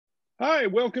Hi,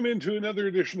 welcome into another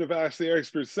edition of Ask the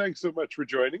Experts. Thanks so much for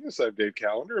joining us. I'm Dave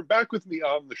Callender, and back with me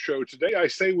on the show today, I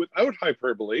say without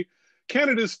hyperbole,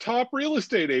 Canada's top real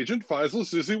estate agent, Faisal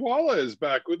Susiwala, is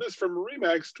back with us from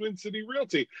Remax Twin City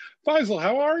Realty. Faisal,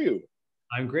 how are you?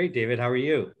 I'm great, David. How are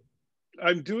you?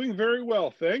 I'm doing very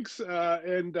well, thanks.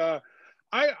 Every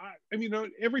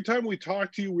time we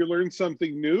talk to you, we learn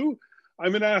something new.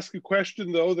 I'm going to ask a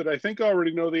question, though, that I think I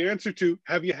already know the answer to.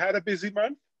 Have you had a busy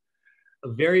month?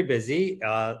 Very busy.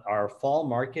 Our fall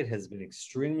market has been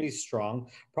extremely strong,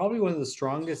 probably one of the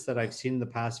strongest that I've seen in the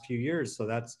past few years. So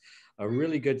that's a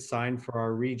really good sign for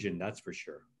our region, that's for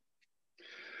sure.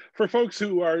 For folks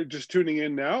who are just tuning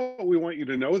in now, we want you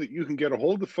to know that you can get a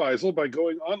hold of Faisal by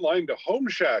going online to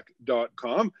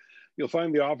homeshack.com. You'll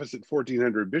find the office at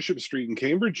 1400 Bishop Street in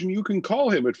Cambridge, and you can call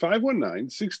him at 519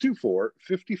 624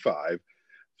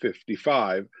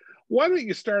 5555. Why don't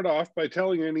you start off by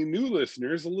telling any new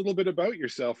listeners a little bit about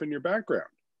yourself and your background?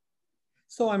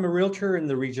 So I'm a realtor in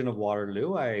the region of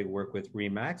Waterloo. I work with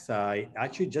Remax. I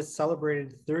actually just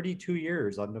celebrated 32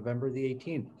 years on November the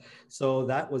 18th. So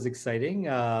that was exciting.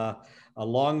 A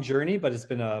long journey, but it's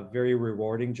been a very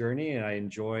rewarding journey. And I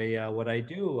enjoy what I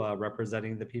do,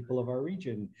 representing the people of our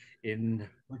region in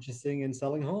purchasing and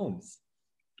selling homes.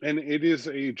 And it is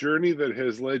a journey that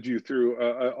has led you through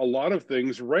a lot of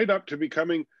things right up to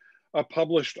becoming a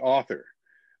published author.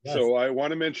 Yes. So I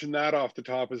want to mention that off the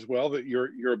top as well, that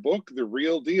your book, The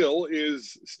Real Deal,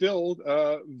 is still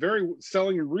very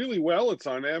selling really well. It's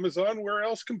on Amazon. Where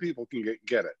else can people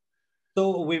get it?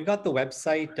 So we've got the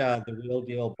website,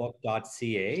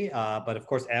 therealdealbook.ca, but of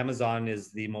course, Amazon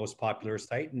is the most popular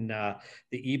site, and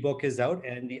the ebook is out,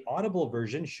 and the Audible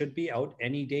version should be out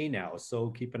any day now. So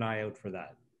keep an eye out for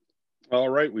that. All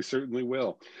right, we certainly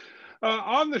will.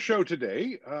 On the show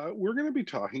today, we're going to be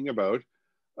talking about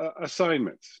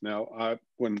assignments. Now,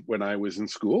 when I was in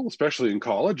school, especially in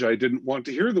college, I didn't want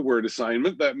to hear the word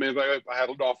assignment. That meant I had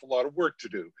an awful lot of work to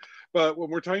do. But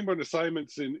when we're talking about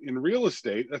assignments in real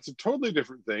estate, that's a totally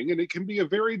different thing, and it can be a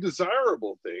very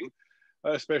desirable thing,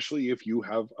 especially if you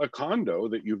have a condo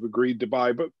that you've agreed to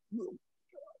buy. But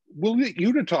we'll get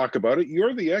you to talk about it.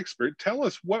 You're the expert. Tell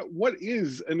us what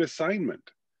is an assignment?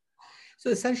 So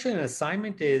essentially, an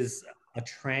assignment is a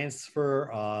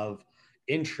transfer of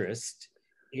interest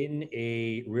in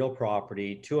a real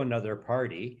property to another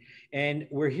party. And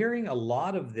we're hearing a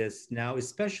lot of this now,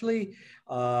 especially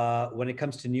when it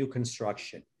comes to new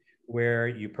construction, where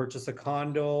you purchase a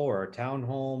condo or a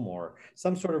townhome or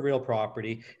some sort of real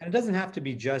property. And it doesn't have to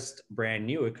be just brand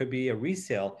new, it could be a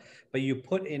resale, but you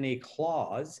put in a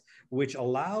clause which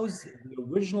allows the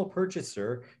original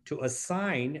purchaser to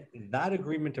assign that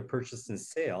agreement to purchase and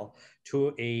sale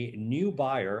to a new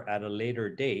buyer at a later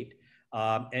date.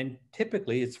 And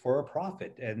typically it's for a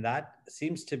profit. And that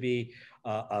seems to be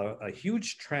a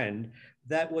huge trend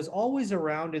that was always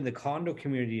around in the condo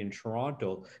community in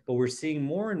Toronto, but we're seeing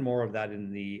more and more of that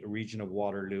in the region of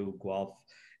Waterloo, Guelph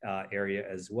area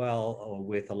as well,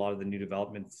 with a lot of the new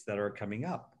developments that are coming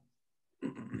up.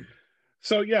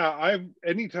 So yeah,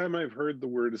 anytime I've heard the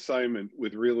word assignment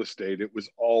with real estate, it was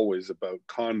always about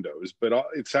condos, but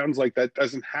it sounds like that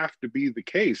doesn't have to be the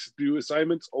case. Do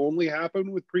assignments only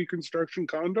happen with pre-construction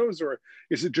condos, or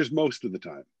is it just most of the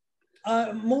time?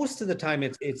 Most of the time,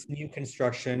 it's new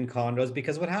construction condos,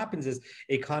 because what happens is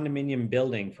a condominium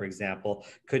building, for example,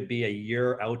 could be a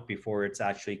year out before it's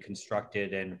actually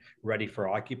constructed and ready for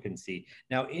occupancy.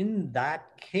 Now, in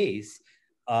that case,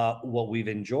 what we've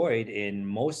enjoyed in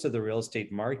most of the real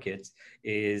estate markets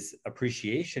is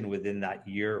appreciation within that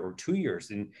year or 2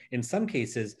 years. In some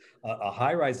cases, a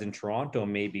high rise in Toronto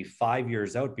may be 5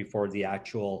 years out before the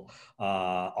actual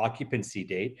occupancy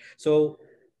date. So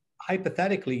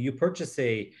hypothetically, you purchase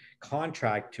a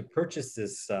contract to purchase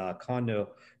this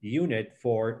condo unit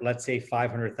for, let's say,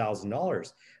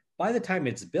 $500,000. By the time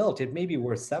it's built, it may be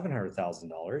worth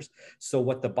 $700,000. So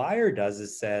what the buyer does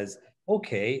is says,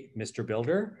 okay, Mr.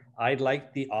 Builder, I'd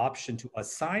like the option to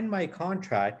assign my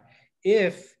contract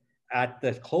if at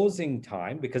the closing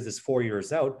time, because it's 4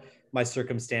 years out, my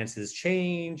circumstances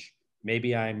change.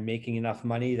 Maybe I'm making enough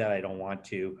money that I don't want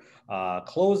to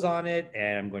close on it,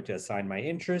 and I'm going to assign my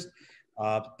interest.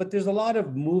 But there's a lot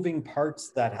of moving parts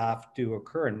that have to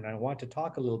occur, and I want to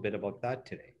talk a little bit about that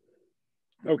today.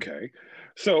 Okay,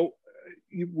 so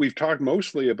we've talked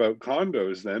mostly about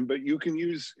condos then, but you can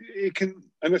use it can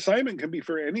an assignment can be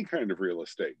for any kind of real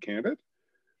estate, can't it?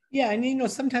 Yeah,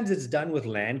 and sometimes it's done with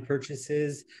land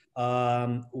purchases,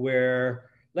 where,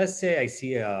 let's say I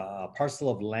see a parcel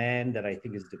of land that I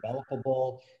think is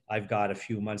developable. I've got a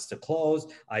few months to close.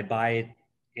 I buy it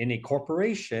in a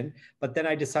corporation, but then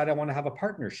I decide I want to have a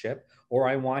partnership, or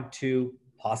I want to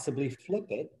possibly flip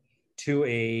it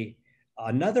to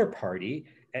another party.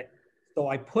 So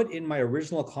I put in my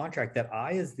original contract that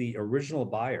I, as the original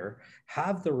buyer,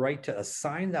 have the right to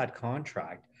assign that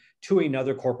contract to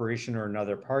another corporation or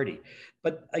another party.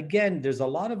 But again, there's a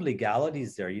lot of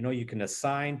legalities there. You know, you can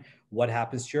assign what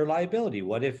happens to your liability.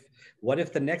 What if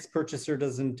the next purchaser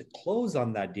doesn't close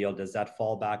on that deal? Does that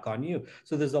fall back on you?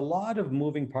 So there's a lot of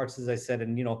moving parts, as I said,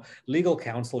 and legal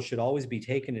counsel should always be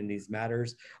taken in these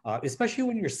matters, especially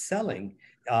when you're selling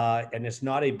and it's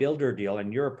not a builder deal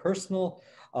and you're a personal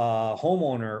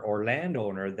homeowner or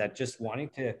landowner that just wanting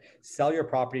to sell your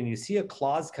property, and you see a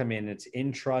clause come in, it's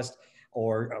in trust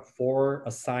or for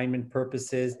assignment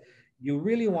purposes. You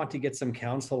really want to get some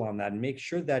counsel on that and make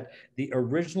sure that the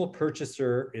original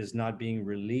purchaser is not being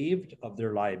relieved of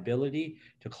their liability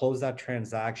to close that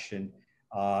transaction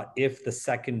if the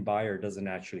second buyer doesn't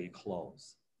actually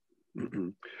close.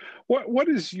 What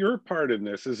is your part in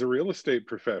this as a real estate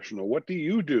professional? What do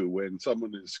you do when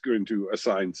someone is going to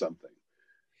assign something?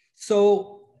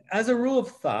 So, as a rule of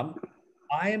thumb,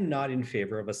 I am not in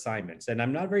favor of assignments, and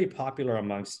I'm not very popular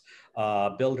amongst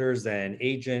builders and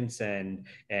agents and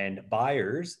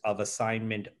buyers of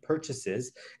assignment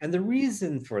purchases. And the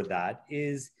reason for that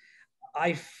is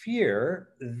I fear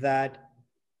that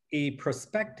a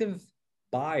prospective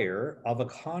buyer of a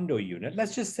condo unit,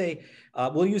 let's just say,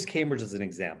 we'll use Cambridge as an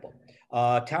example.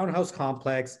 Townhouse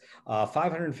complex,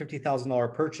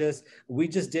 $550,000 purchase. We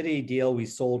just did a deal. We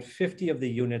sold 50 of the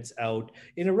units out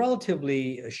in a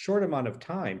relatively short amount of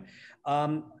time.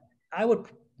 I would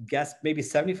guess maybe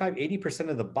 75, 80%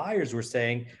 of the buyers were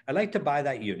saying, I'd like to buy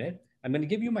that unit. I'm going to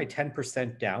give you my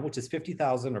 10% down, which is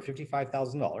 $50,000 or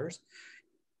 $55,000.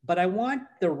 But I want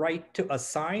the right to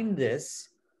assign this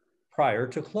prior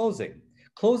to closing.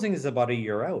 Closing is about a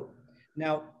year out.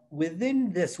 Now,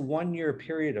 within this 1 year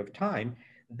period of time,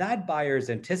 that buyer is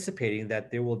anticipating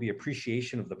that there will be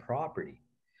appreciation of the property.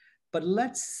 But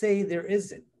let's say there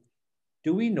isn't.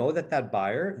 Do we know that that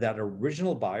buyer, that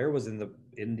original buyer, was in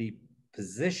the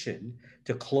position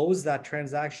to close that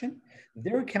transaction?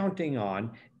 They're counting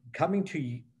on coming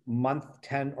to month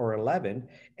 10 or 11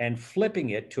 and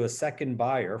flipping it to a second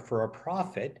buyer for a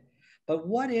profit. But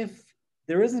what if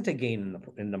there isn't a gain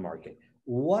in the market?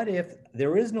 What if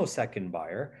there is no second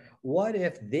buyer? What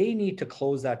if they need to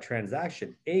close that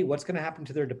transaction? A, what's going to happen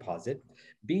to their deposit?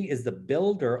 B, is the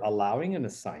builder allowing an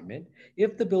assignment?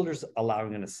 If the builder's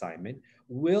allowing an assignment,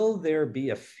 will there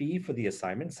be a fee for the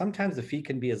assignment? Sometimes the fee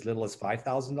can be as little as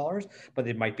 $5,000, but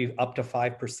it might be up to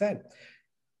 5%.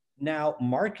 Now,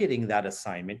 marketing that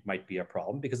assignment might be a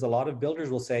problem because a lot of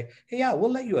builders will say, hey, yeah,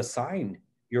 we'll let you assign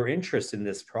your interest in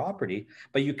this property,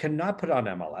 but you cannot put on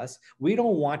MLS. We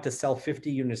don't want to sell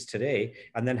 50 units today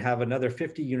and then have another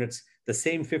 50 units, the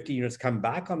same 50 units come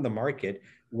back on the market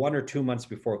 1 or 2 months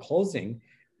before closing.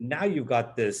 Now you've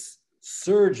got this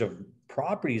surge of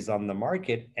properties on the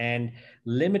market and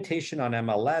limitation on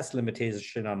MLS,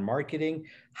 limitation on marketing.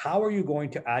 How are you going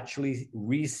to actually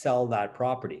resell that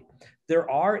property? There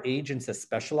are agents that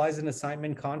specialize in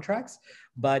assignment contracts,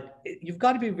 but you've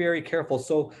got to be very careful.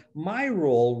 So my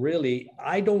role really,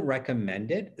 I don't recommend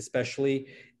it, especially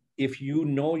if you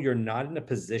know you're not in a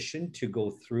position to go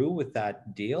through with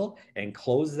that deal and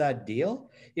close that deal.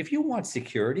 If you want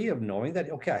security of knowing that,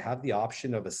 okay, I have the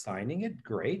option of assigning it,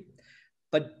 great,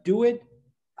 but do it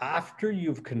after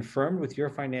you've confirmed with your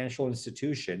financial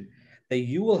institution that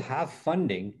you will have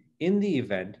funding in the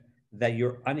event that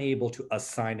you're unable to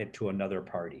assign it to another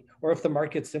party, or if the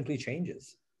market simply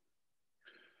changes.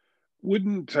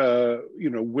 Wouldn't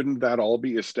wouldn't that all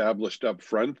be established up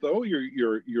front though?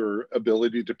 Your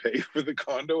ability to pay for the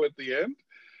condo at the end?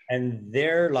 And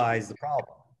there lies the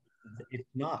problem. It's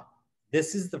not.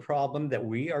 This is the problem that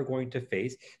we are going to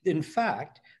face. In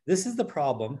fact, this is the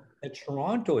problem that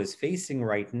Toronto is facing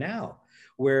right now,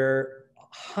 where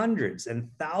hundreds and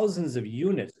thousands of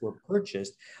units were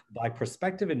purchased by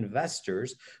prospective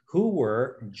investors who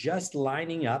were just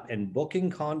lining up and booking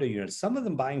condo units, some of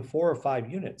them buying 4 or 5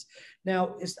 units.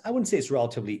 Now, I wouldn't say it's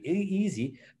relatively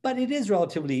easy, but it is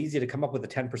relatively easy to come up with a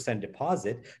 10%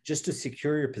 deposit just to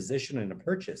secure your position in a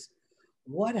purchase.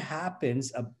 What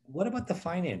happens? What about the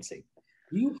financing?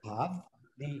 Do you have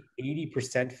the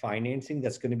 80% financing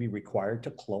that's going to be required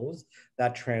to close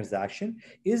that transaction?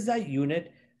 Is that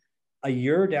unit a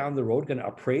year down the road going to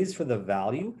appraise for the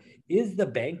value? Is the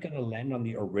bank going to lend on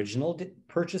the original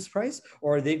purchase price,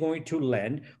 or are they going to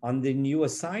lend on the new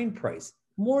assigned price?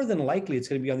 More than likely, it's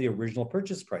going to be on the original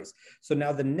purchase price. So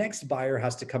now the next buyer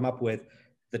has to come up with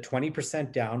the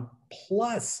 20% down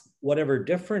plus whatever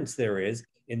difference there is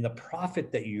in the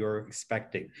profit that you're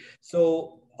expecting.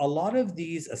 So a lot of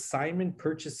these assignment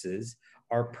purchases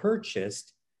are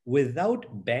purchased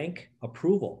without bank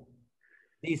approval.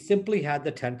 They simply had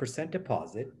the 10%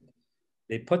 deposit.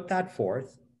 They put that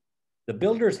forth. The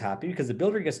builder's happy because the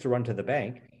builder gets to run to the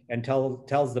bank and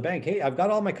tells the bank, hey, I've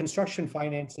got all my construction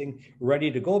financing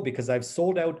ready to go because I've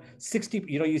sold out 60,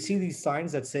 you see these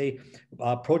signs that say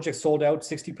project sold out,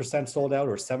 60% sold out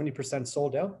or 70%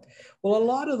 sold out. Well, a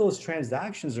lot of those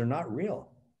transactions are not real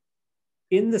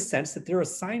in the sense that they're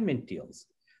assignment deals.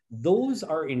 Those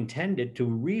are intended to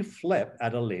reflip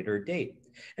at a later date.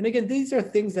 And again, these are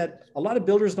things that a lot of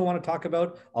builders don't want to talk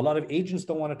about, a lot of agents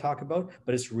don't want to talk about,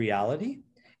 but it's reality.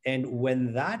 And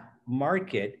when that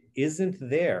market isn't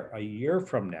there a year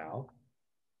from now,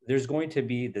 there's going to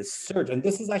be this surge. And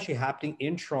this is actually happening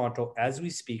in Toronto as we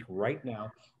speak right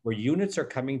now, where units are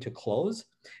coming to close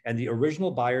and the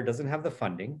original buyer doesn't have the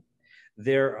funding.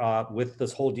 There, with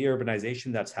this whole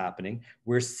deurbanization that's happening,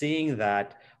 we're seeing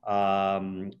that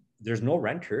there's no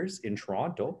renters in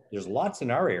Toronto. There's lots in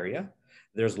our area.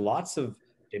 There's lots of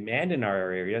demand in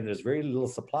our area, and there's very little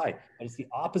supply. But it's the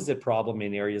opposite problem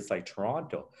in areas like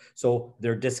Toronto. So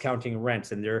they're discounting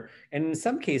rents, and in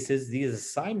some cases, these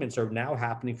assignments are now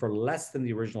happening for less than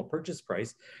the original purchase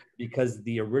price because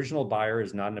the original buyer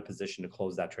is not in a position to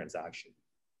close that transaction.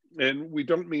 And we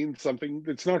don't mean something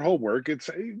that's not homework. It's,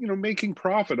 making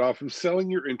profit off of selling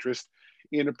your interest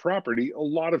in a property, a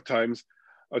lot of times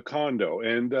a condo.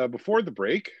 And before the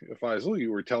break, Faisal,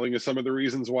 you were telling us some of the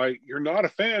reasons why you're not a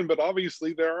fan, but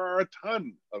obviously there are a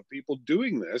ton of people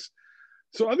doing this.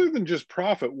 So other than just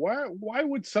profit, why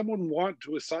would someone want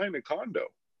to assign a condo?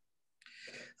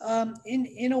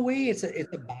 In a way, it's a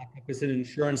backup, it's an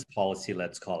insurance policy,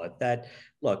 let's call it that.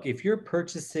 Look, if you're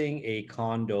purchasing a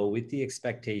condo with the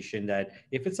expectation that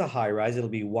if it's a high rise, it'll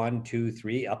be 1, 2,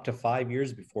 3, up to 5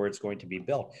 years before it's going to be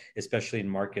built, especially in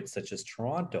markets such as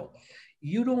Toronto.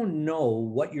 You don't know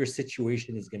what your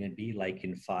situation is going to be like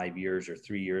in 5 years or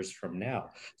 3 years from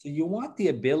now. So you want the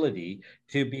ability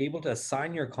to be able to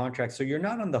assign your contract so you're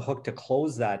not on the hook to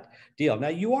close that deal. Now,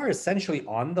 you are essentially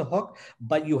on the hook,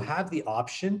 but you have the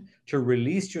option to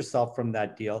release yourself from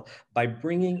that deal by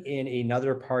bringing in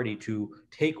another party to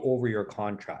take over your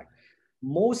contract.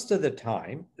 Most of the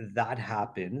time, that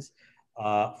happens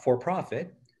for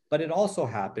profit, but it also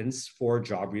happens for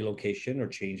job relocation or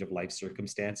change of life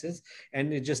circumstances.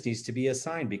 And it just needs to be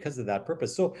assigned because of that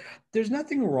purpose. So there's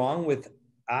nothing wrong with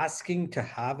asking to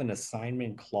have an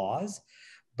assignment clause,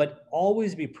 but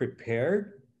always be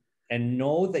prepared and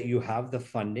know that you have the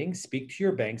funding. Speak to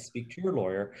your bank, speak to your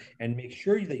lawyer, and make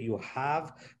sure that you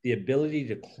have the ability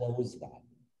to close that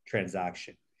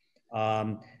transaction.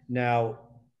 Now,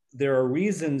 there are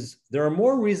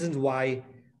more reasons why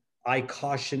I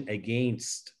caution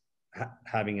against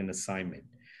having an assignment.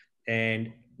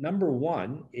 And number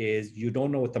one is you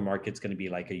don't know what the market's going to be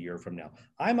like a year from now.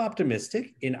 I'm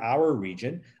optimistic in our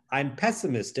region. I'm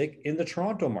pessimistic in the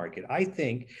Toronto market. I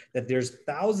think that there's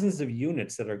thousands of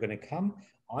units that are going to come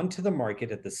onto the market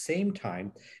at the same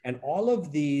time. And all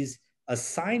of these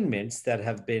assignments that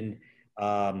have been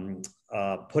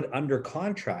put under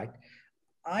contract,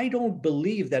 I don't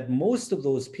believe that most of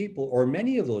those people or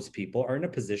many of those people are in a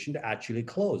position to actually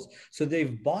close. So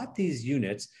they've bought these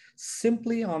units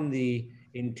simply on the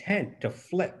intent to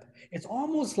flip. It's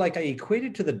almost like I equate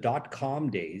it to the .com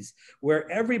days where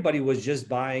everybody was just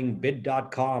buying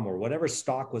bid.com or whatever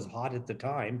stock was hot at the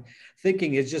time,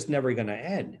 thinking it's just never going to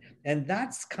end. And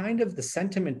that's kind of the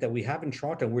sentiment that we have in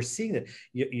Toronto. We're seeing that.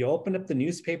 You open up the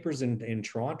newspapers in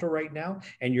Toronto right now,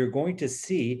 and you're going to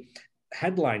see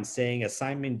headlines saying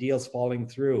assignment deals falling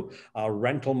through,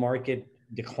 rental market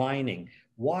declining.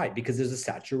 Why? Because there's a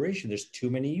saturation. There's too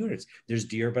many units. There's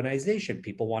deurbanization.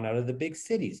 People want out of the big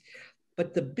cities.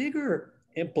 But the bigger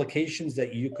implications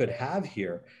that you could have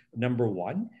here, number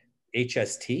one,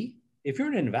 HST. If you're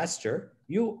an investor,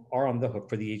 you are on the hook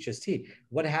for the HST.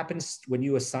 What happens when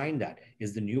you assign that?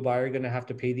 Is the new buyer going to have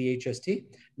to pay the HST?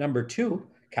 Number two,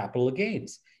 capital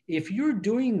gains. If you're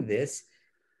doing this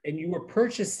and you were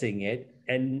purchasing it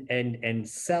and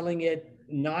selling it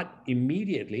not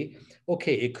immediately,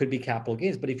 okay, it could be capital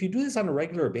gains. But if you do this on a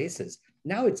regular basis,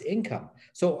 now it's income.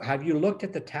 So have you looked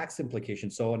at the tax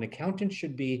implications? So an accountant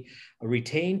should be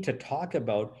retained to talk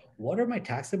about what are my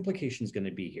tax implications going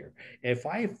to be here? If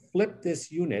I flip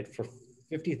this unit for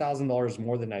 $50,000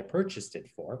 more than I purchased it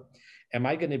for, am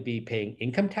I going to be paying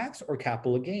income tax or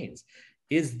capital gains?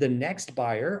 Is the next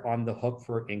buyer on the hook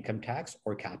for income tax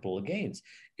or capital gains?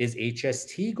 Is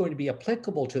HST going to be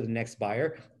applicable to the next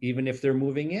buyer, even if they're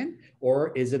moving in?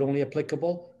 Or is it only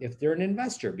applicable if they're an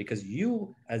investor? Because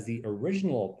you, as the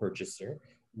original purchaser,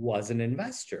 was an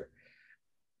investor.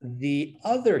 The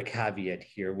other caveat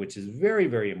here, which is very,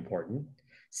 very important,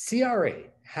 CRA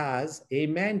has a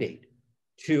mandate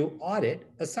to audit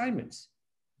assignments.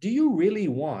 Do you really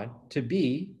want to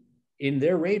be in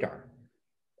their radar?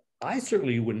 I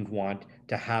certainly wouldn't want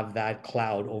to have that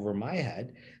cloud over my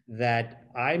head that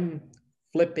I'm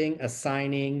flipping,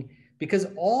 assigning, because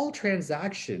all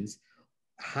transactions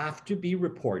have to be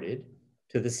reported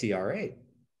to the CRA.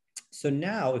 So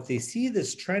now, if they see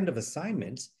this trend of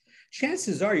assignments,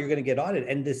 chances are you're going to get audited.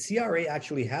 And the CRA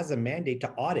actually has a mandate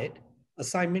to audit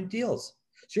assignment deals.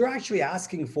 So you're actually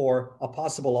asking for a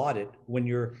possible audit when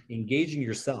you're engaging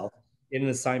yourself in an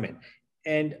assignment.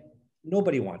 And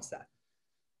nobody wants that.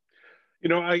 You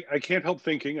know, I can't help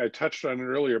thinking, I touched on it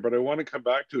earlier, but I want to come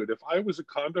back to it. If I was a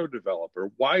condo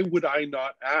developer, why would I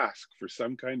not ask for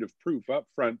some kind of proof up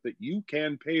front that you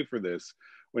can pay for this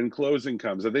when closing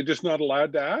comes? Are they just not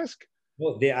allowed to ask?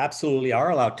 Well, they absolutely are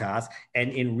allowed to ask.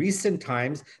 And in recent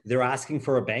times, they're asking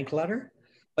for a bank letter.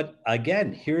 But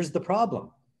again, here's the problem.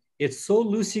 It's so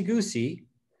loosey-goosey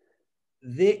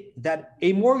that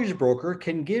a mortgage broker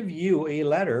can give you a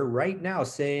letter right now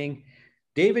saying,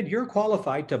 David, you're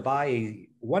qualified to buy a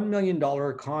 $1 million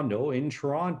condo in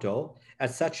Toronto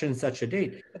at such and such a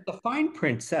date. But the fine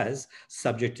print says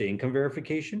subject to income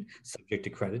verification, subject to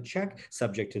credit check,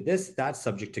 subject to this, that,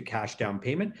 subject to cash down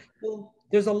payment. Well,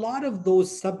 there's a lot of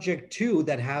those subject to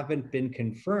that haven't been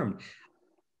confirmed.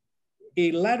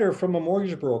 A letter from a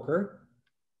mortgage broker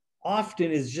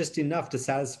often is just enough to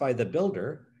satisfy the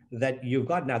builder that you've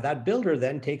got. Now that builder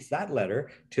then takes that letter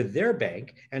to their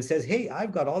bank and says, hey,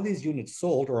 I've got all these units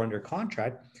sold or under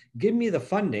contract. Give me the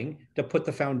funding to put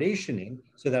the foundation in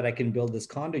so that I can build this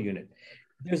condo unit.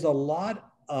 There's a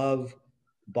lot of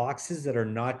boxes that are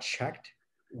not checked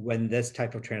when this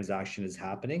type of transaction is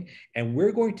happening. And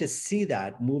we're going to see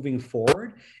that moving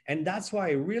forward. And that's why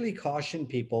I really caution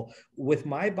people. With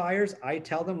my buyers, I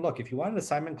tell them, look, if you want an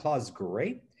assignment clause,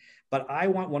 great. But I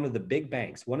want one of the big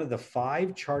banks, one of the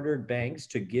 5 chartered banks,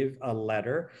 to give a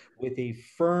letter with a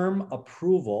firm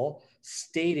approval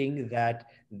stating that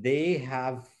they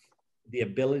have the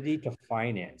ability to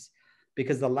finance.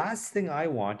 Because the last thing I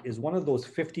want is one of those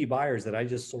 50 buyers that I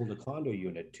just sold a condo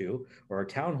unit to or a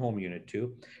townhome unit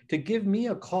to give me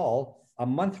a call a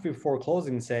month before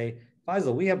closing and say,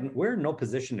 Faisal, we're in no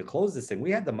position to close this thing.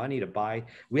 We had the money to buy,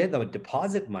 we had the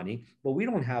deposit money, but we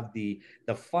don't have the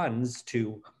funds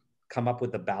to come up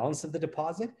with the balance of the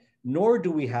deposit, nor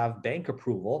do we have bank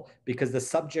approval because the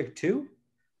subject to,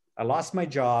 I lost my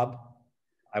job,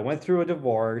 I went through a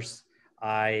divorce,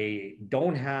 I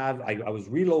was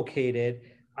relocated,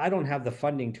 I don't have the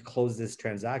funding to close this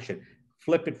transaction.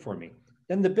 Flip it for me.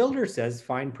 Then the builder says,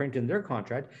 fine print in their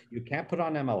contract, you can't put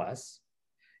on MLS,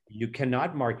 you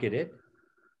cannot market it.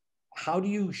 How do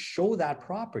you show that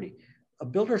property? A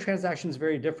builder transaction is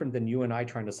very different than you and I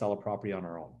trying to sell a property on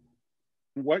our own.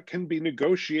 What can be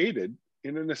negotiated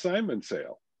in an assignment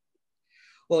sale?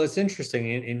 Well, it's interesting.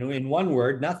 In one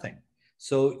word, nothing.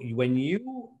 So when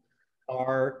you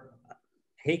are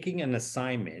taking an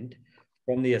assignment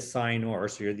from the assignor,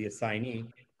 so you're the assignee,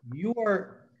 you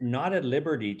are not at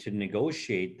liberty to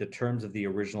negotiate the terms of the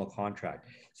original contract.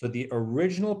 So the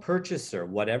original purchaser,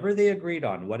 whatever they agreed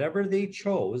on, whatever they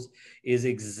chose, is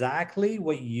exactly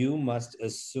what you must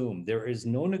assume. There is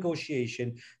no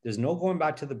negotiation. There's no going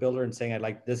back to the builder and saying, I'd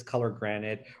like this color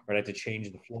granite, or I'd like to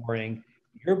change the flooring.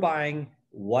 You're buying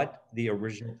what the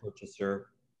original purchaser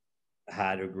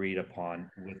had agreed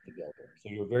upon with the builder. So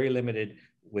you're very limited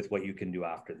with what you can do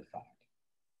after the fact.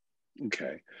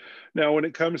 Okay. Now, when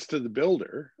it comes to the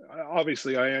builder,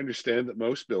 obviously I understand that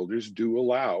most builders do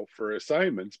allow for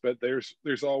assignments, but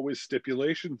there's always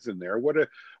stipulations in there.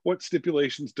 What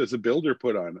stipulations does a builder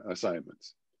put on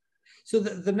assignments? So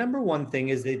the number one thing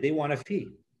is they want a fee.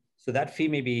 So that fee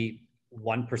may be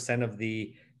 1% of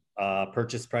the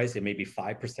purchase price. It may be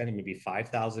 5%. It may be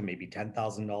 $5,000, maybe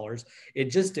 $10,000. It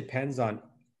just depends on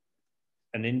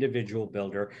an individual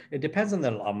builder. It depends on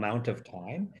the amount of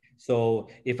time. So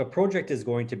if a project is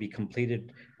going to be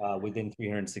completed within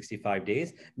 365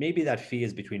 days, maybe that fee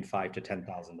is between $5,000 to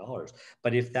 $10,000.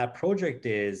 But if that project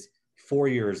is 4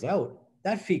 years out,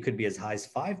 that fee could be as high as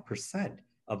 5%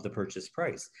 of the purchase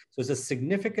price. So it's a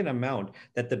significant amount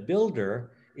that the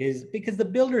builder is, because the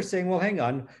builder is saying, well, hang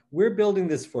on, we're building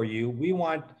this for you.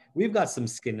 We've got some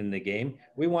skin in the game.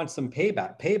 We want some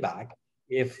payback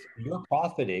if you're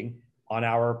profiting on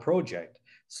our project.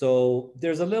 So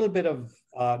there's a little bit of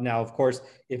now, of course,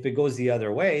 if it goes the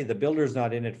other way, the builder's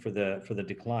not in it for the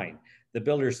decline. The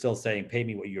builder's still saying, pay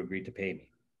me what you agreed to pay me.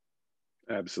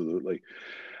 Absolutely.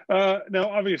 Now,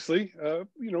 obviously,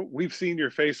 we've seen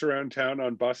your face around town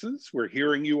on buses. We're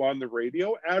hearing you on the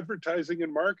radio. Advertising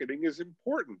and marketing is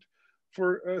important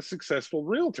for a successful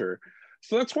realtor.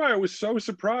 So that's why I was so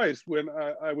surprised when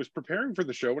I was preparing for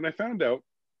the show when I found out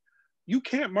you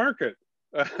can't market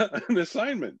an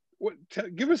assignment.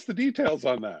 Give us the details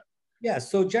on that. Yeah,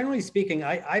 so generally speaking,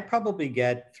 I probably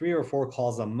get 3 or 4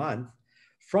 calls a month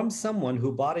from someone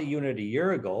who bought a unit a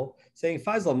year ago saying,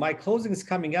 Faisal, my closing is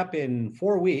coming up in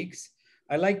 4 weeks.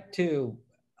 I like to,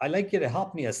 I like you to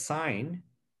help me assign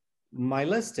my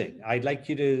listing. I'd like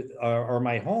you to, or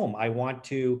my home. I want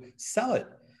to sell it.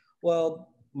 Well,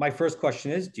 my first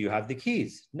question is, do you have the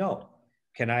keys? No.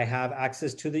 Can I have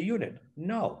access to the unit?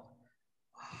 No.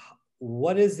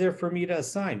 What is there for me to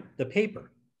assign? The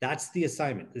paper. That's the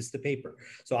assignment. It's the paper.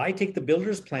 So I take the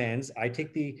builder's plans. I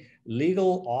take the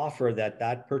legal offer that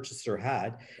that purchaser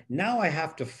had. Now I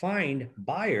have to find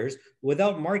buyers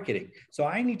without marketing. So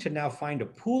I need to now find a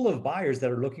pool of buyers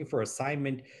that are looking for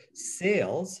assignment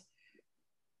sales.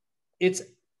 It's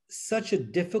such a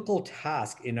difficult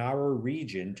task in our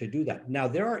region to do that. Now,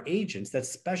 there are agents that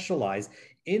specialize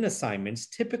in assignments,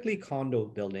 typically condo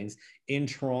buildings in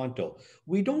Toronto.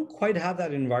 We don't quite have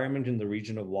that environment in the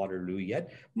region of Waterloo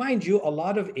yet. Mind you, a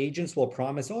lot of agents will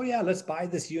promise, oh yeah, let's buy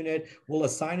this unit, we'll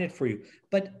assign it for you.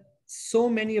 But so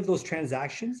many of those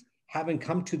transactions haven't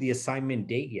come to the assignment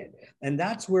date yet. And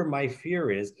that's where my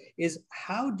fear is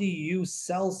how do you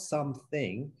sell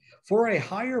something for a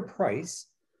higher price?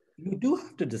 You do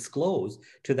have to disclose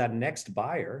to that next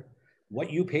buyer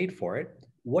what you paid for it,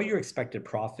 what your expected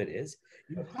profit is.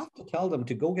 You have to tell them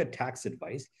to go get tax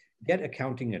advice, get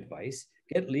accounting advice,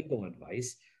 get legal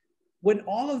advice. When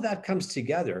all of that comes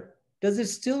together, does it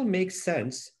still make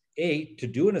sense, A, to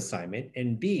do an assignment,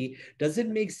 and B, does it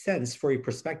make sense for a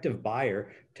prospective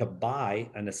buyer to buy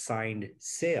an assigned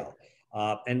sale?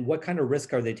 And what kind of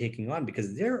risk are they taking on?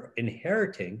 Because they're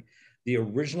inheriting the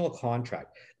original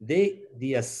contract. The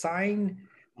assignor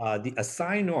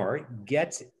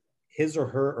gets his or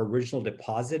her original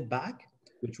deposit back,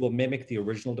 which will mimic the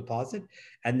original deposit,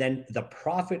 and then the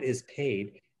profit is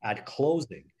paid at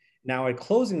closing. Now, at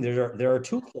closing, there are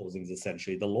two closings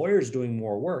essentially. The lawyer's doing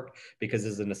more work because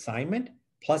there's an assignment,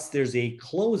 plus there's a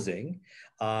closing,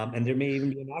 and there may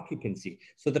even be an occupancy.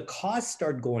 So the costs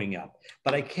start going up.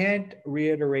 But I can't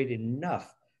reiterate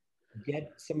enough,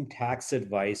 get some tax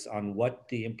advice on what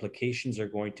the implications are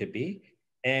going to be,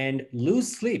 and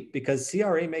lose sleep because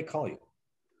CRA may call you.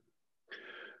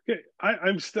 Okay,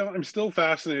 I'm still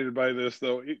fascinated by this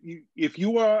though. If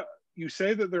you are, you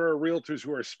say that there are realtors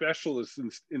who are specialists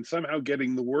in somehow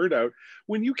getting the word out.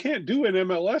 When you can't do an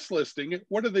MLS listing,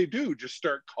 what do? Just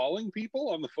start calling people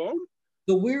on the phone?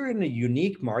 So we're in a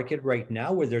unique market right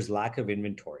now where there's lack of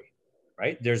inventory,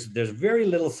 right? There's very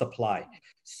little supply.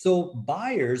 So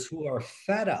buyers who are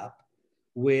fed up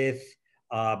with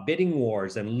bidding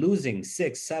wars and losing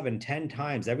 6, 7, 10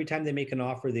 times, every time they make an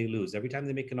offer, they lose. Every time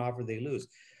they make an offer, they lose.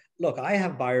 Look, I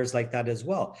have buyers like that as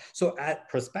well. So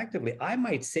prospectively, I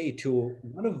might say to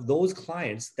one of those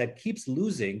clients that keeps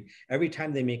losing every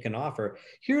time they make an offer,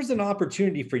 here's an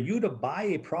opportunity for you to buy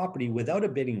a property without a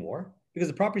bidding war because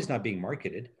the property is not being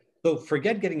marketed. So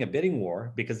forget getting a bidding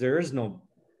war because there is no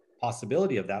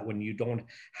possibility of that when you don't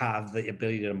have the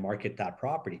ability to market that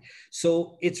property.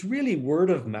 So it's really word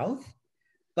of mouth.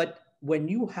 But when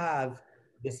you have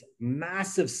this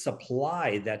massive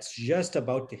supply that's just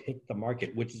about to hit the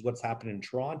market, which is what's happened in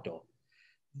Toronto,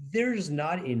 there's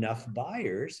not enough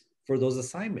buyers for those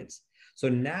assignments. So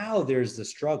now there's the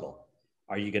struggle.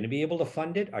 Are you going to be able to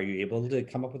fund it? Are you able to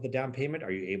come up with a down payment?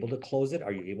 Are you able to close it?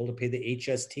 Are you able to pay the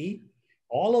HST?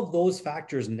 All of those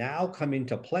factors now come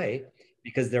into play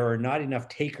because there are not enough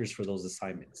takers for those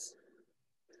assignments.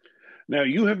 Now,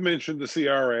 you have mentioned the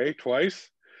CRA twice.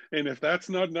 And if that's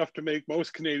not enough to make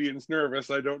most Canadians nervous,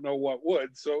 I don't know what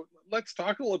would. So let's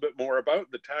talk a little bit more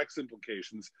about the tax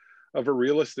implications of a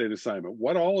real estate assignment.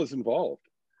 What all is involved?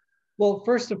 Well,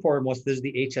 first and foremost, there's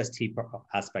the HST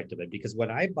aspect of it, because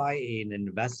when I buy an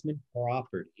investment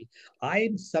property,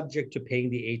 I'm subject to paying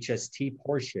the HST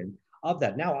portion of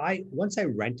that. Now, once I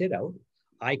rent it out,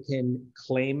 I can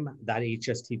claim that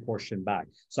HST portion back.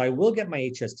 So I will get my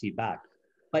HST back.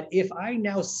 But if I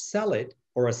now sell it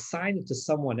or assign it to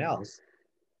someone else,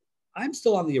 I'm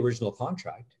still on the original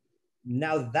contract.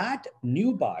 Now that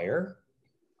new buyer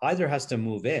either has to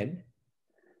move in,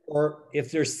 or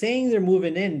if they're saying they're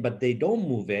moving in, but they don't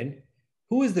move in,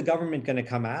 who is the government going to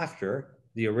come after?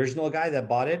 The original guy that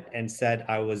bought it and said,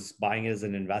 I was buying it as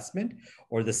an investment,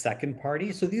 or the second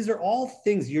party? So these are all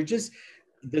things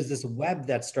there's this web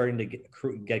that's starting to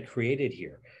get created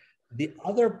here. The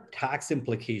other tax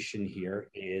implication here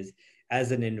is,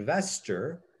 as an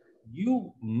investor,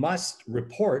 you must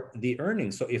report the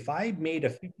earnings. So if I made a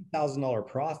 $50,000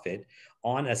 profit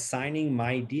on assigning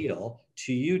my deal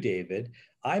to you, David,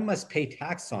 I must pay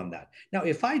tax on that. Now,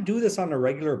 if I do this on a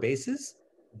regular basis,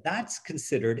 that's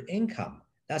considered income.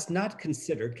 That's not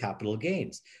considered capital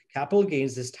gains. Capital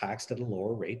gains is taxed at a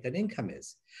lower rate than income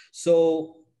is.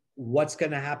 So what's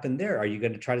going to happen there? Are you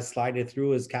going to try to slide it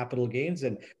through as capital gains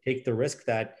and take the risk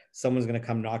that someone's going to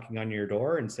come knocking on your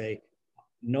door and say,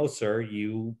 no, sir,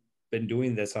 you've been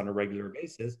doing this on a regular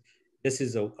basis. This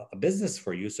is a business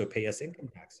for you, so pay us income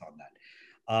tax on that.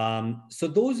 So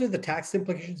those are the tax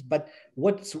implications. But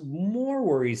what's more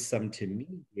worrisome to me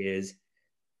is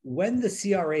when the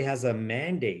CRA has a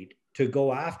mandate to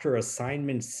go after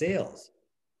assignment sales,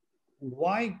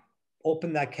 why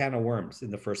open that can of worms in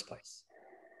the first place?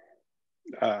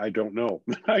 I don't know.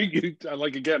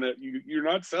 Like again, you're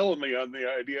not selling me on the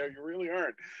idea. You really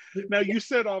aren't. Now, you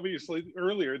said obviously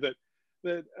earlier that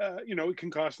you know, it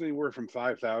can cost anywhere from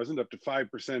 5,000 up to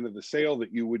 5% of the sale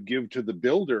that you would give to the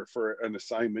builder for an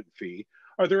assignment fee.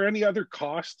 Are there any other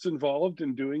costs involved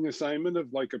in doing assignment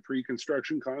of like a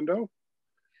pre-construction condo?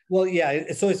 Well,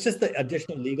 yeah. So it's just the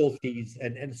additional legal fees,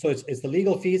 and so it's the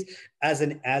legal fees as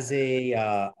the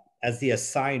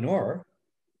assignor.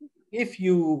 If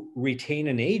you retain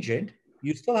an agent,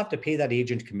 you still have to pay that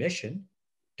agent commission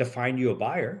to find you a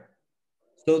buyer.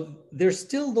 So there's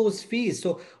still those fees.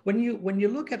 So when you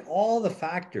look at all the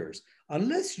factors,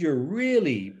 unless you're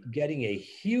really getting a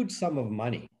huge sum of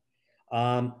money,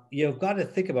 you've got to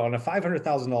think about on a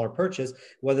 $500,000 purchase,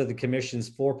 whether the commission's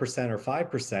 4% or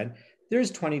 5%,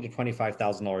 there's $20,000 to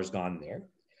 $25,000 gone there.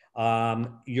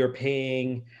 You're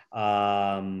paying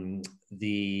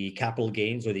the capital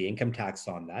gains or the income tax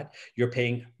on that. You're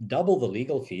paying double the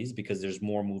legal fees because there's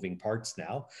more moving parts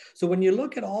now. So when you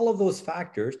look at all of those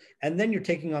factors, and then you're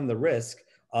taking on the risk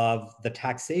of the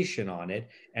taxation on it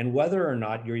and whether or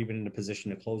not you're even in a position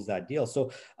to close that deal.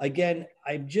 So again,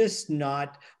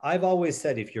 I've always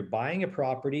said, if you're buying a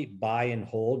property, buy and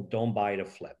hold, don't buy to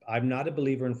flip. I'm not a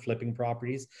believer in flipping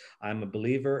properties. I'm a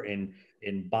believer in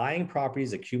buying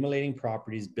properties, accumulating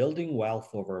properties, building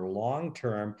wealth over long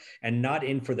term, and not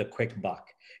in for the quick buck.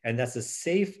 And that's a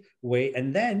safe way.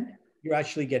 And then you're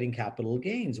actually getting capital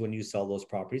gains when you sell those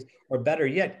properties, or better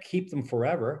yet, keep them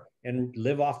forever and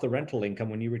live off the rental income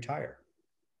when you retire.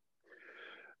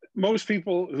 Most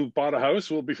people who've bought a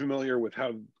house will be familiar with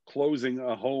how closing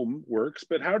a home works,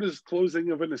 but how does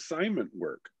closing of an assignment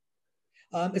work?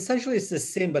 Essentially, it's the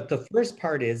same, but the first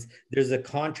part is there's a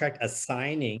contract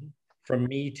assigning from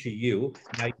me to you.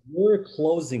 Now you're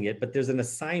closing it, but there's an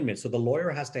assignment. So the lawyer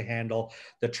has to handle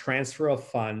the transfer of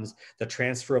funds, the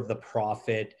transfer of the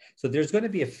profit. So there's going to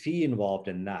be a fee involved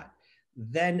in that.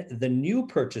 Then the new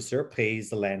purchaser pays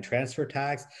the land transfer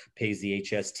tax, pays the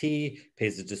HST,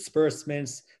 pays the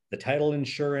disbursements, the title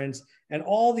insurance, and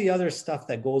all the other stuff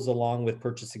that goes along with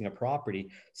purchasing a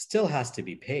property still has to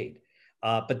be paid.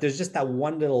 But there's just that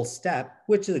one little step,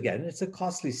 which is, again, it's a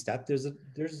costly step.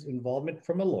 There's involvement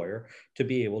from a lawyer to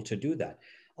be able to do that.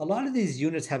 A lot of these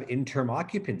units have interim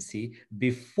occupancy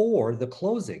before the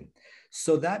closing.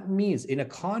 So that means in a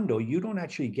condo, you don't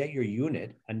actually get your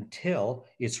unit until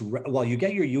well, you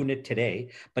get your unit today,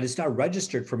 but it's not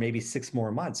registered for maybe 6 more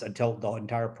months until the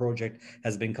entire project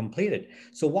has been completed.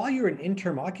 So while you're in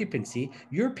interim occupancy,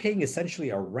 you're paying essentially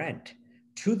a rent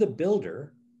to the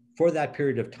builder for that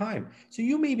period of time. So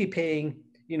you may be paying,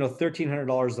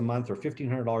 $1,300 a month or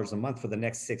 $1,500 a month for the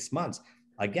next 6 months.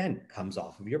 Again, comes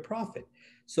off of your profit.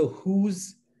 So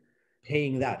who's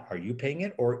paying that? Are you paying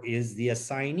it, or is the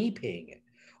assignee paying it?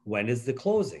 When is the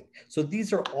closing? So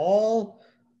these are all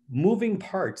moving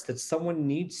parts that someone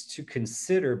needs to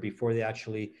consider before they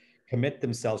actually commit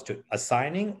themselves to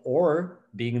assigning or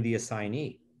being the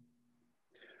assignee.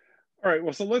 All right.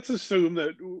 Well, so let's assume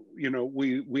that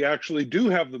we actually do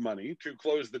have the money to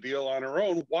close the deal on our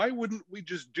own. Why wouldn't we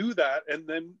just do that and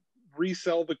then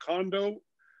resell the condo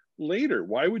later?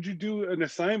 Why would you do an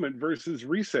assignment versus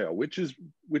resale? Which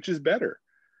is better?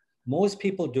 Most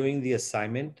people doing the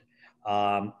assignment,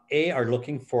 are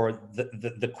looking for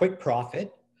the quick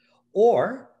profit,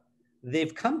 or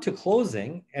they've come to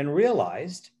closing and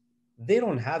realized they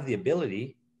don't have the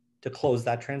ability to close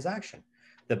that transaction.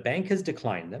 The bank has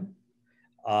declined them.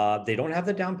 They don't have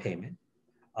the down payment,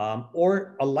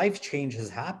 or a life change has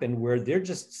happened where they're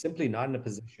just simply not in a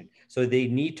position. So they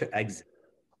need to exit.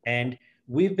 And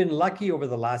we've been lucky over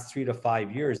the last 3 to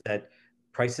 5 years that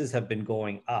prices have been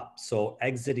going up. So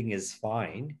exiting is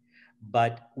fine.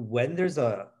 But when there's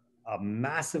a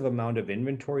massive amount of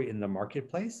inventory in the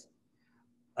marketplace,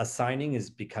 assigning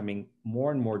is becoming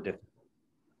more and more difficult.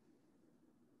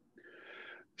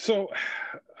 So,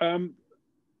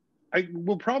 I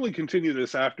will probably continue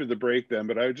this after the break then,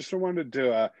 but I just wanted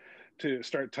to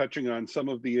start touching on some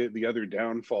of the other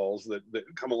downfalls that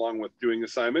come along with doing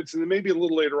assignments, and then maybe a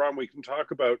little later on we can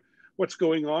talk about what's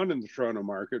going on in the Toronto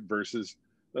market versus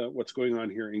what's going on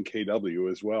here in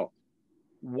KW as well.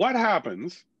 What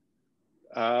happens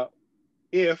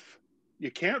if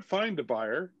you can't find a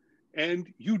buyer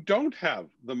and you don't have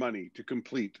the money to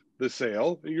complete the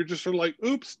sale, and you're just sort of like,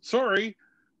 oops, sorry?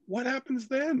 What happens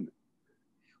then?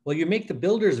 Well, you make the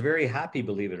builders very happy,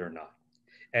 believe it or not.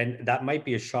 And that might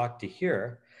be a shock to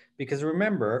hear, because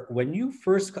remember, when you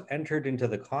first entered into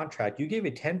the contract, you gave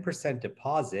a 10%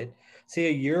 deposit, say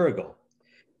a year ago.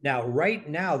 Now, right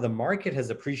now, the market has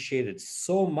appreciated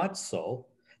so much so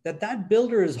that that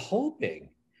builder is hoping,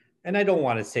 and I don't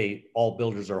want to say all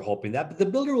builders are hoping that, but the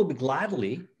builder will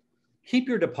gladly keep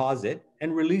your deposit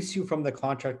and release you from the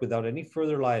contract without any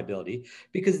further liability,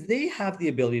 because they have the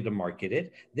ability to market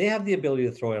it. They have the ability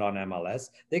to throw it on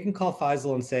MLS. They can call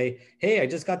Faisal and say, hey, I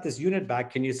just got this unit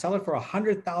back. Can you sell it for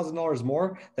 $100,000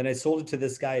 more than I sold it to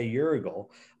this guy a year ago?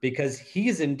 Because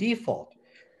he's in default.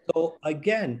 So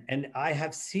again, and I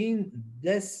have seen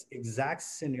this exact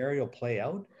scenario play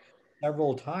out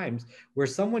several times where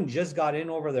someone just got in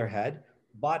over their head,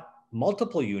 bought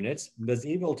multiple units, was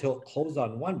able to close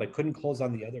on one, but couldn't close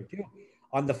on the other two.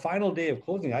 On the final day of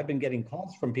closing, I've been getting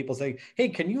calls from people saying, hey,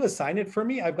 can you assign it for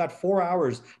me? I've got 4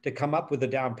 hours to come up with a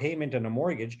down payment and a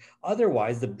mortgage.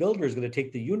 Otherwise, the builder is going to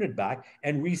take the unit back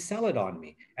and resell it on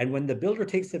me. And when the builder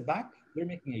takes it back, they're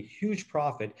making a huge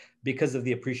profit because of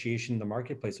the appreciation in the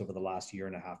marketplace over the last year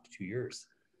and a half to 2 years.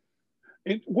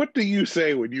 And what do you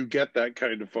say when you get that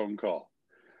kind of phone call?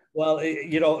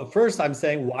 Well, first I'm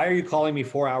saying, why are you calling me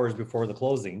 4 hours before the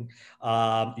closing?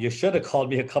 You should have called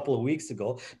me a couple of weeks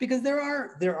ago, because there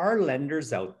are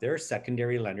lenders out there,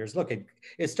 secondary lenders. Look,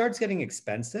 it starts getting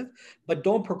expensive, but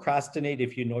don't procrastinate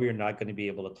if you know you're not going to be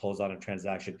able to close on a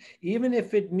transaction. Even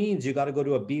if it means you got to go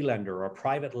to a B lender or a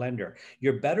private lender,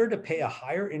 you're better to pay a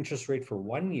higher interest rate for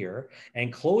 1 year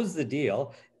and close the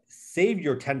deal. Save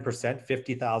your 10%,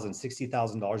 $50,000,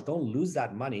 $60,000. Don't lose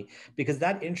that money, because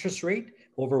that interest rate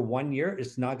over 1 year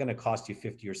is not going to cost you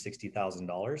 $50,000 or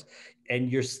 $60,000,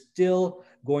 and you're still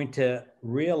going to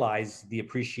realize the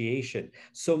appreciation.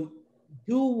 So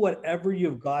do whatever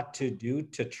you've got to do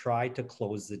to try to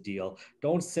close the deal.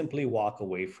 Don't simply walk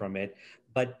away from it,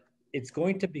 but it's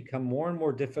going to become more and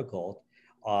more difficult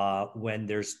when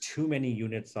there's too many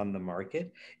units on the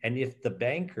market, and if the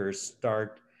bankers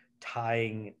start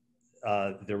tying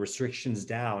the restrictions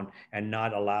down and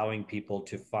not allowing people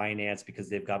to finance because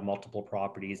they've got multiple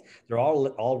properties. They're all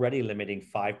already limiting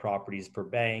 5 properties per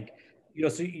bank.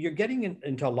 So you're getting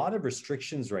into a lot of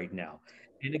restrictions right now.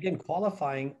 And again,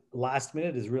 qualifying last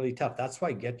minute is really tough. That's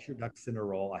why get your ducks in a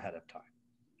row ahead of time.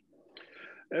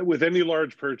 With any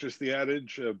large purchase, the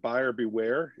adage buyer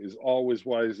beware is always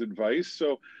wise advice.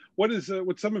 So what's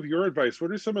some of your advice?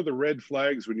 What are some of the red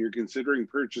flags when you're considering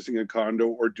purchasing a condo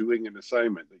or doing an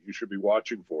assignment that you should be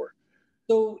watching for?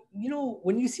 So,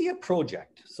 when you see a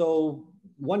project, so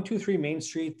 123 Main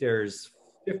Street, there's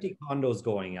 50 condos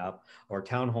going up or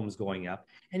townhomes going up.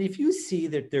 And if you see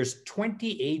that there's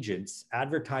 20 agents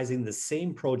advertising the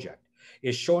same project,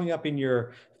 is showing up in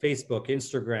your Facebook,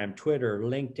 Instagram, Twitter,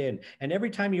 LinkedIn, and every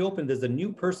time you open, there's a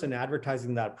new person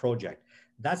advertising that project,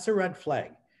 that's a red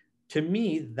flag. To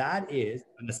me, that is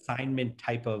an assignment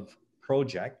type of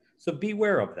project. So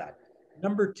beware of that.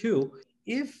 Number two,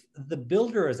 if the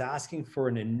builder is asking for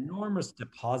an enormous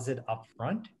deposit up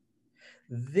front,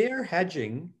 they're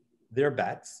hedging their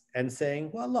bets and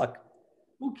saying, well, look,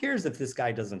 who cares if this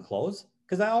guy doesn't close?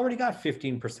 Because I already got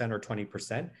 15% or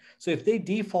 20%. So if they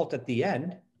default at the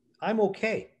end, I'm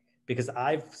okay, because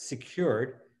I've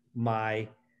secured my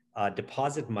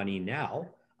deposit money now.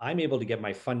 I'm able to get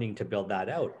my funding to build that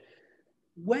out.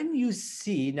 When you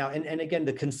see now, and again,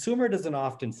 the consumer doesn't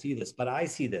often see this, but I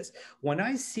see this. When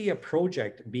I see a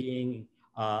project being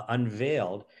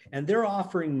unveiled and they're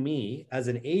offering me as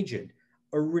an agent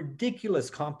a ridiculous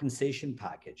compensation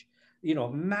package,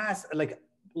 mass, like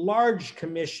large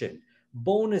commission,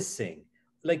 bonusing,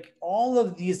 like all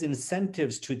of these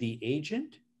incentives to the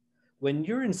agent, when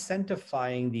you're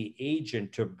incentivizing the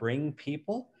agent to bring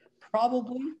people,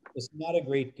 probably it's not a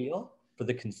great deal for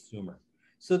the consumer.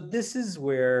 So this is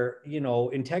where,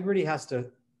 integrity has to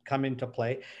come into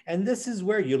play. And this is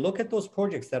where you look at those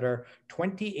projects that are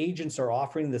 20 agents are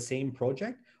offering the same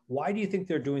project. Why do you think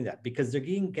they're doing that? Because they're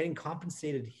getting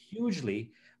compensated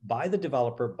hugely by the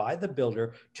developer, by the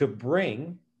builder, to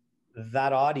bring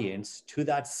that audience to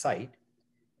that site,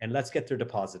 and let's get their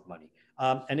deposit money.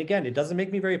 And again, it doesn't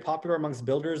make me very popular amongst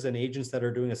builders and agents that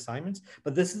are doing assignments,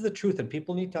 but this is the truth, and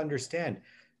people need to understand.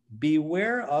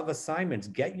 Beware of assignments.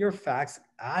 Get your facts.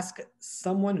 Ask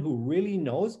someone who really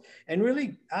knows, and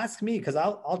really ask me, because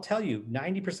I'll tell you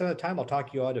 90% of the time I'll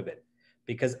talk you out of it,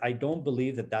 because I don't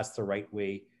believe that that's the right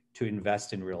way to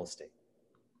invest in real estate.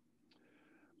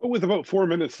 With about 4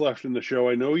 minutes left in the show,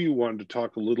 I know you wanted to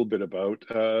talk a little bit about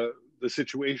the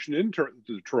situation in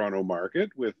the Toronto market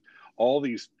with all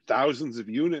these thousands of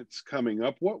units coming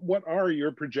up. What are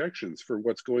your projections for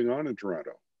what's going on in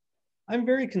Toronto? I'm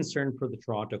very concerned for the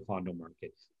Toronto condo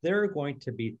market. There are going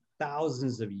to be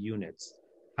thousands of units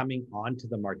coming onto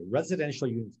the market, residential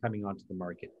units coming onto the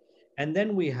market. And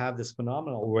then we have this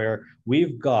phenomenon where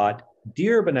we've got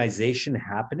deurbanization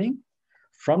happening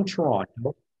from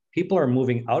Toronto. People are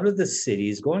moving out of the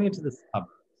cities, going into the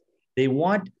suburbs. They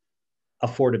want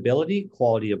affordability,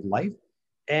 quality of life,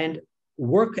 and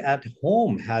work at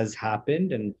home has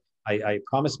happened. And I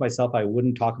promised myself I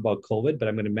wouldn't talk about COVID, but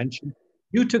I'm going to mention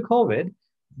due to COVID,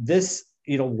 this,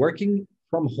 working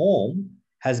from home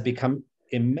has become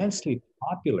immensely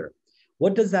popular.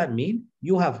 What does that mean?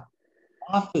 You have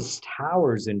office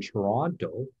towers in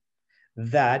Toronto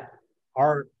that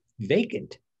are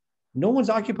vacant. No one's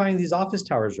occupying these office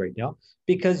towers right now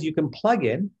because you can plug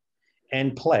in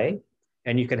and play,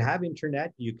 and you can have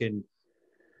internet, you can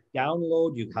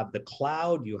download, you have the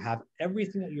cloud, you have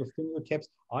everything at your fingertips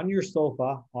on your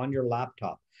sofa, on your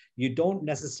laptop. You don't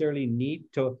necessarily need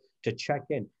to check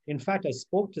in. In fact, I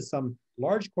spoke to some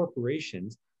large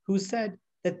corporations who said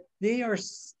that they are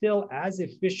still as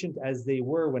efficient as they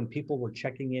were when people were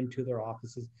checking into their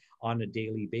offices on a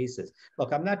daily basis.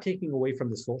 Look, I'm not taking away from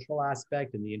the social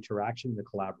aspect and the interaction, the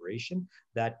collaboration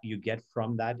that you get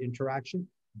from that interaction,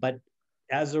 but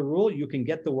as a rule, you can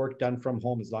get the work done from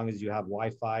home as long as you have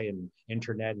Wi-Fi and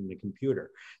internet and a computer.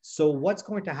 So what's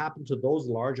going to happen to those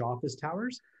large office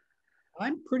towers?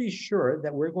 I'm pretty sure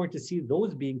that we're going to see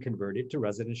those being converted to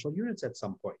residential units at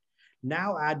some point.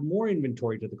 Now add more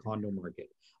inventory to the condo market.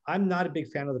 I'm not a big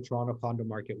fan of the Toronto condo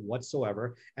market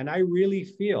whatsoever. And I really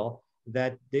feel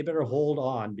that they better hold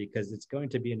on because it's going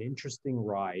to be an interesting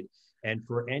ride. And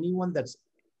for anyone that's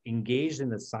engaged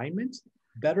in assignments,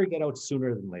 better get out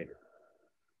sooner than later.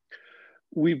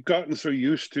 We've gotten so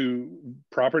used to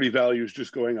property values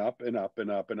just going up and up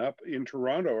and up and up. In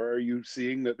Toronto, are you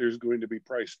seeing that there's going to be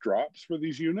price drops for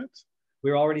these units?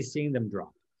 We're already seeing them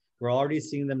drop. We're already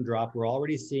seeing them drop. We're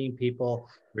already seeing people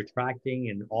retracting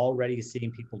and already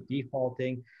seeing people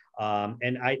defaulting.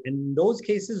 And in those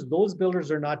cases, those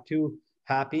builders are not too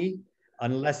happy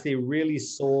unless they really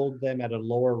sold them at a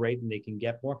lower rate and they can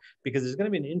get more, because there's going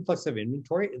to be an influx of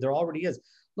inventory. There already is.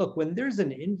 Look, when there's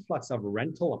an influx of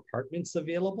rental apartments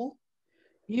available,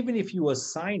 even if you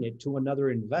assign it to another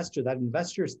investor, that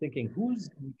investor is thinking, who's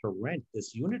going to rent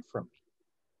this unit from me?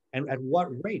 And at what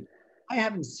rate? I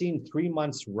haven't seen 3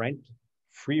 months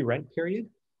free rent period.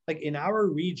 Like in our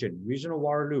region of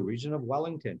Waterloo, region of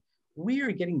Wellington, we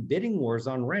are getting bidding wars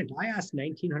on rent. I asked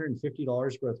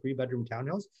 $1,950 for a 3-bedroom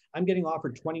townhouse. I'm getting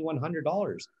offered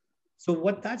 $2,100. So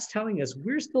what that's telling us,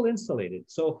 we're still insulated.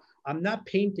 So I'm not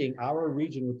painting our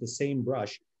region with the same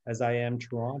brush as I am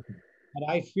Toronto. And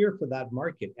I fear for that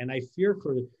market. And I fear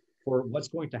for what's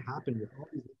going to happen with all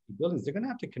these buildings. They're going to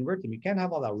have to convert them. You can't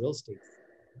have all that real estate.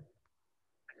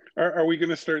 Are we going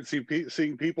to start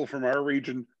seeing people from our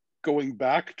region going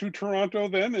back to Toronto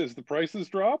then as the prices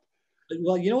drop?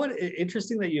 Well, you know what?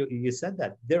 Interesting that you said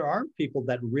that. There are people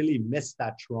that really miss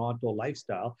that Toronto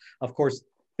lifestyle. Of course,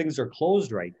 things are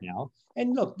closed right now.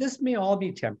 And look, this may all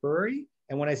be temporary.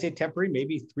 And when I say temporary,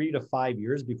 maybe 3 to 5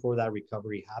 years before that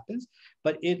recovery happens.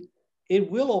 But it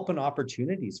will open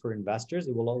opportunities for investors.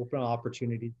 It will open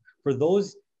opportunities for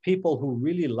those people who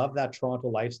really love that Toronto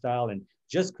lifestyle and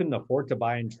just couldn't afford to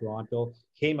buy in Toronto,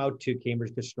 came out to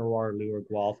Cambridge, Kitchener, Waterloo, or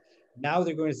Guelph. Now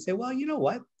they're going to say, well, you know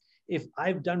what? If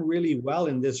I've done really well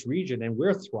in this region and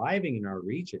we're thriving in our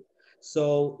region,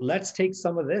 so let's take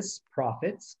some of this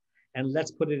profits and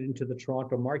let's put it into the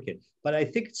Toronto market. But I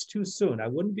think it's too soon. I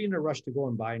wouldn't be in a rush to go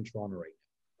and buy in Toronto right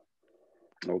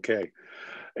now. Okay.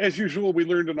 As usual, we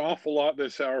learned an awful lot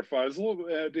this hour,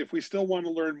 Faisal. And if we still want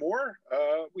to learn more,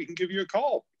 we can give you a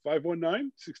call,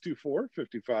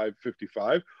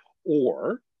 519-624-5555.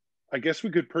 Or I guess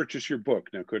we could purchase your book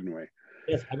now, couldn't we?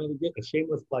 Yes, I'm going to get a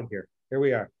shameless plug here. Here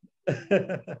we are.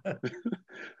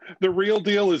 The Real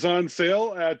Deal is on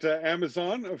sale at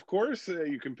Amazon, of course.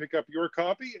 You can pick up your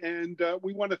copy. And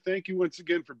we want to thank you once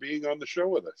again for being on the show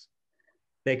with us.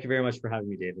 Thank you very much for having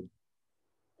me, David.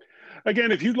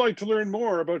 Again, if you'd like to learn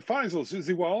more about Faisal,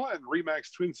 Susiwala, and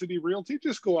Remax Twin City Realty,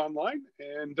 just go online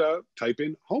and type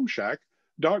in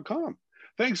homeshack.com.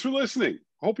 Thanks for listening.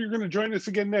 Hope you're going to join us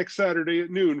again next Saturday at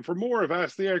noon for more of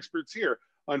Ask the Experts here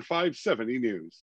on 570 News.